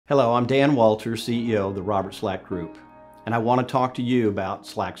Hello, I'm Dan Walters, CEO of the Robert Slack Group, and I want to talk to you about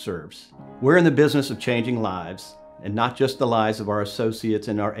Slack Serves. We're in the business of changing lives, and not just the lives of our associates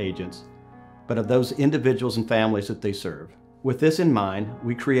and our agents, but of those individuals and families that they serve. With this in mind,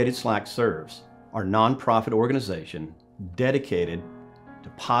 we created Slack Serves, our nonprofit organization dedicated to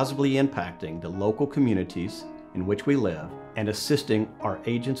positively impacting the local communities in which we live and assisting our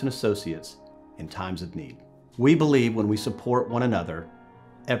agents and associates in times of need. We believe when we support one another,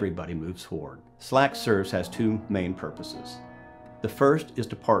 everybody moves forward. Slack Serves has two main purposes. The first is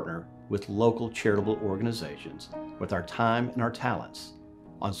to partner with local charitable organizations with our time and our talents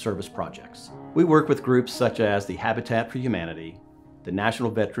on service projects. We work with groups such as the Habitat for Humanity, the National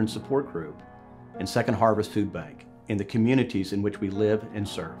Veteran Support Group, and Second Harvest Food Bank in the communities in which we live and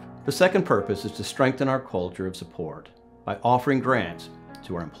serve. The second purpose is to strengthen our culture of support by offering grants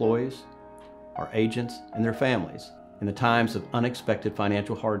to our employees, our agents, and their families in the times of unexpected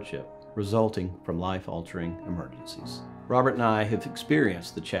financial hardship resulting from life-altering emergencies. Robert and I have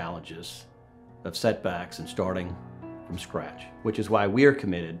experienced the challenges of setbacks and starting from scratch, which is why we are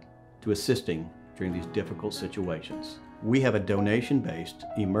committed to assisting during these difficult situations. We have a donation-based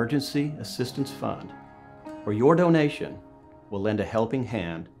emergency assistance fund where your donation will lend a helping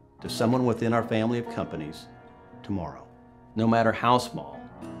hand to someone within our family of companies tomorrow. No matter how small,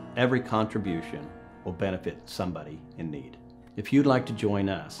 every contribution will benefit somebody in need. If you'd like to join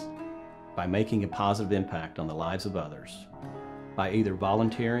us by making a positive impact on the lives of others, by either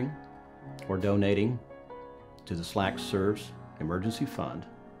volunteering or donating to the Slack Serves Emergency Fund,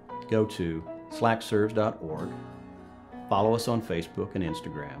 go to slackserves.org, follow us on Facebook and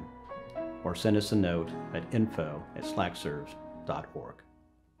Instagram, or send us a note at info@slackserves.org.